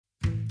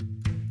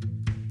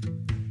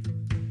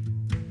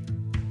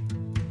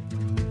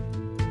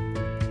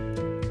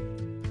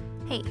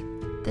Hey,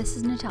 this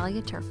is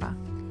Natalia Turfa,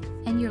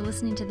 and you're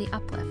listening to The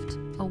Uplift,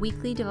 a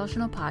weekly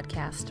devotional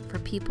podcast for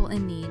people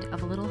in need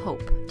of a little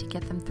hope to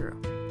get them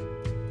through.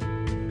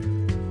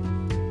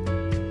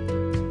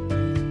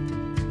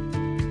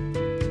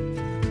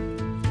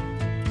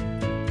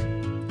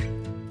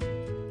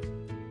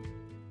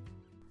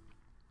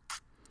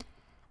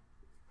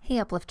 Hey,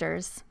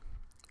 Uplifters.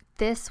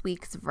 This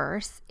week's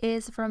verse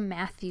is from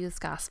Matthew's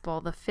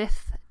Gospel, the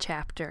 5th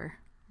chapter,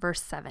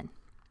 verse 7.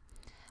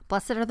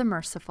 Blessed are the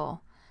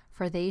merciful,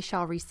 for they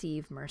shall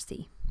receive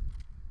mercy.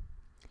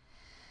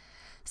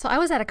 So I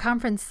was at a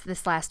conference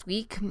this last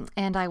week,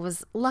 and I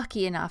was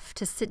lucky enough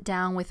to sit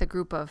down with a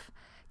group of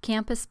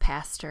campus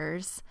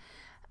pastors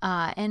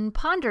and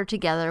ponder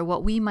together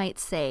what we might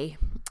say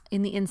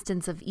in the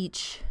instance of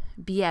each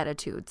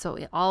beatitude. So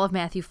all of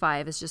Matthew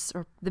 5 is just,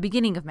 or the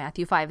beginning of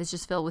Matthew 5 is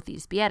just filled with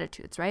these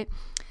beatitudes, right?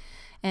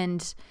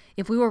 And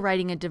if we were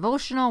writing a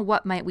devotional,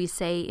 what might we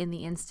say in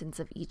the instance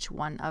of each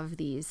one of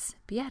these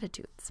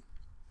beatitudes?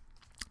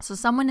 So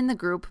someone in the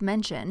group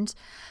mentioned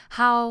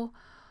how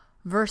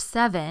verse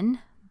 7,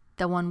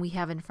 the one we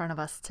have in front of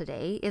us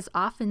today, is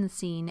often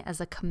seen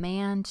as a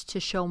command to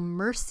show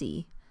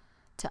mercy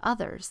to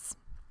others.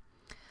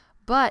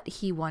 But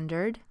he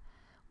wondered,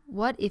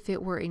 what if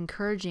it were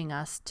encouraging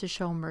us to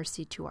show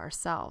mercy to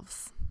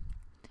ourselves?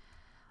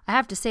 I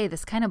have to say,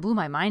 this kind of blew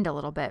my mind a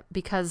little bit,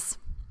 because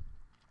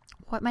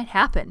what might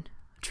happen,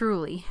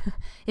 truly,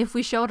 if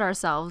we showed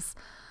ourselves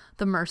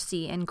the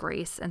mercy and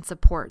grace and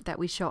support that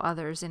we show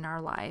others in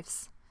our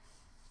lives?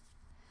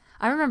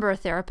 I remember a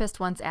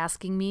therapist once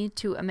asking me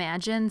to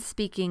imagine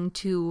speaking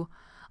to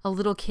a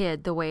little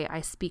kid the way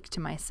I speak to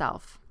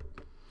myself.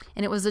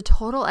 And it was a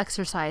total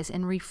exercise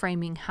in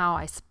reframing how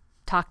I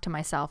talk to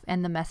myself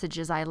and the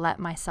messages I let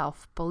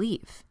myself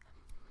believe.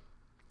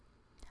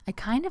 I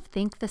kind of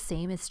think the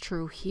same is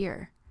true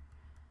here.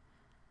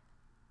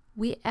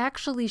 We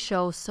actually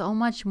show so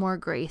much more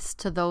grace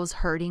to those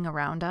hurting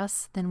around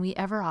us than we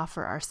ever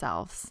offer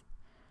ourselves.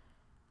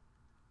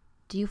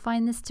 Do you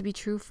find this to be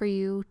true for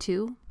you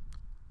too?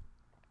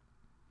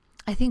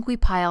 I think we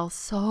pile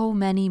so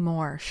many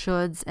more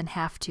shoulds and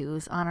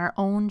have-tos on our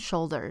own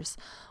shoulders,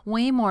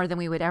 way more than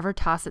we would ever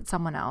toss at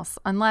someone else,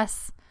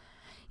 unless,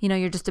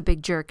 you're just a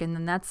big jerk, and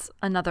then that's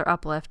another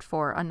uplift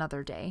for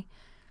another day.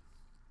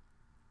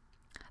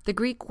 The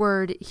Greek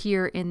word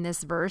here in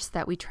this verse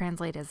that we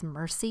translate as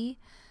mercy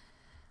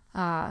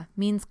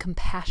means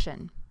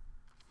compassion.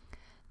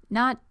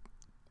 Not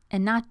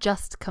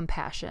just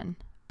compassion,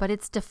 but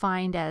it's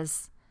defined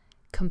as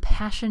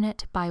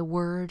compassionate by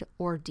word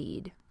or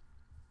deed.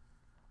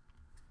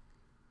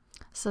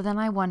 So then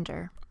I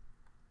wonder,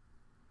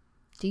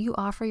 do you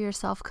offer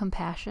yourself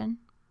compassion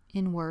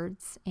in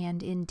words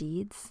and in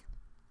deeds?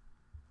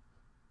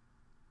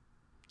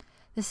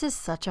 This is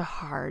such a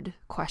hard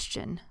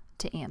question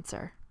to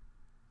answer.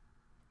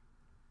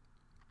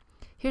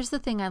 Here's the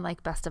thing I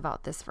like best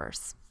about this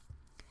verse.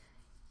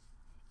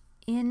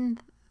 In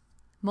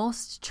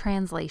most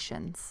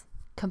translations,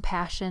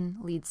 compassion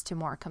leads to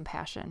more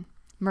compassion.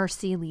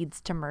 Mercy leads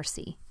to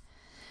mercy.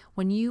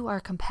 When you are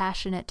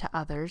compassionate to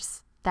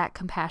others, that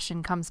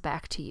compassion comes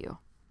back to you.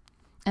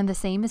 And the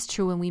same is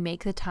true when we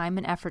make the time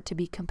and effort to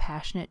be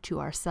compassionate to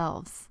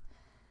ourselves.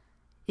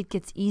 It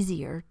gets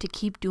easier to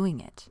keep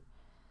doing it.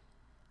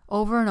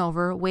 Over and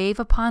over, wave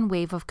upon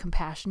wave of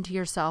compassion to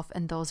yourself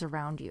and those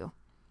around you.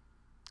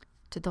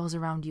 To those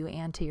around you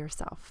and to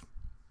yourself.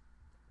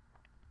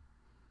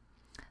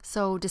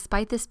 So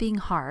despite this being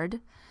hard,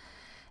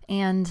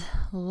 and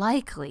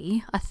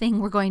likely a thing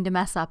we're going to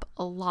mess up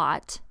a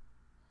lot,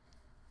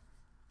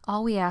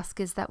 all we ask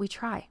is that we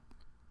try.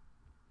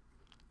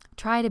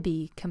 Try to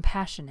be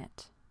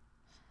compassionate,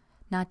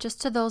 not just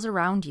to those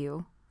around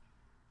you,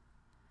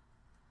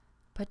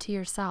 but to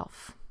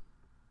yourself.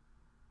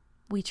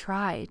 We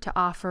try to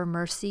offer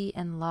mercy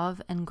and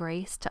love and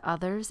grace to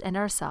others and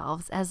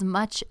ourselves as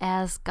much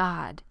as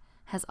God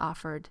has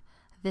offered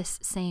this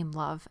same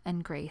love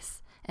and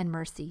grace and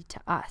mercy to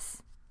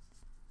us,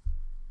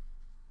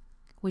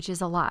 which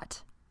is a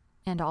lot,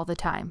 and all the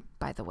time,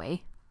 by the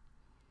way.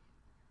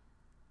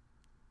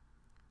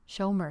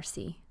 Show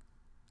mercy,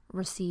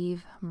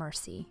 receive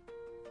mercy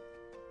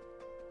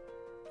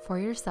for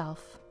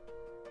yourself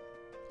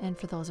and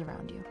for those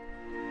around you.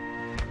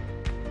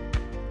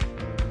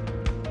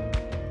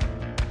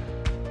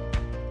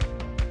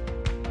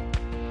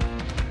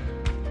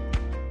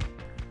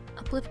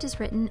 Uplift is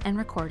written and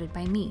recorded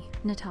by me,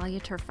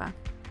 Natalia Turfa.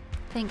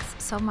 Thanks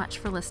so much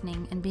for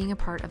listening and being a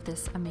part of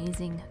this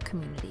amazing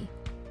community.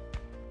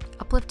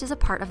 Uplift is a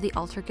part of the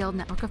Altar Guild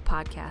network of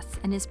podcasts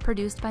and is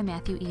produced by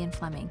Matthew Ian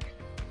Fleming.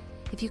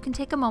 If you can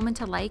take a moment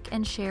to like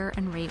and share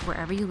and rate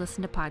wherever you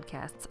listen to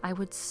podcasts, I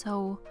would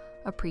so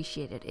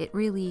appreciate it. It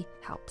really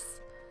helps.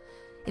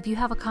 If you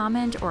have a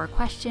comment or a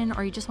question,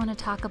 or you just want to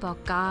talk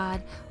about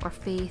God or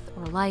faith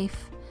or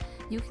life,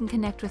 you can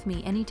connect with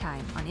me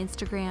anytime on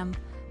Instagram,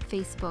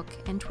 Facebook,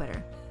 and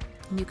Twitter.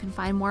 And you can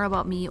find more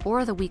about me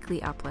or the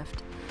weekly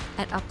Uplift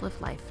at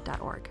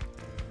upliftlife.org.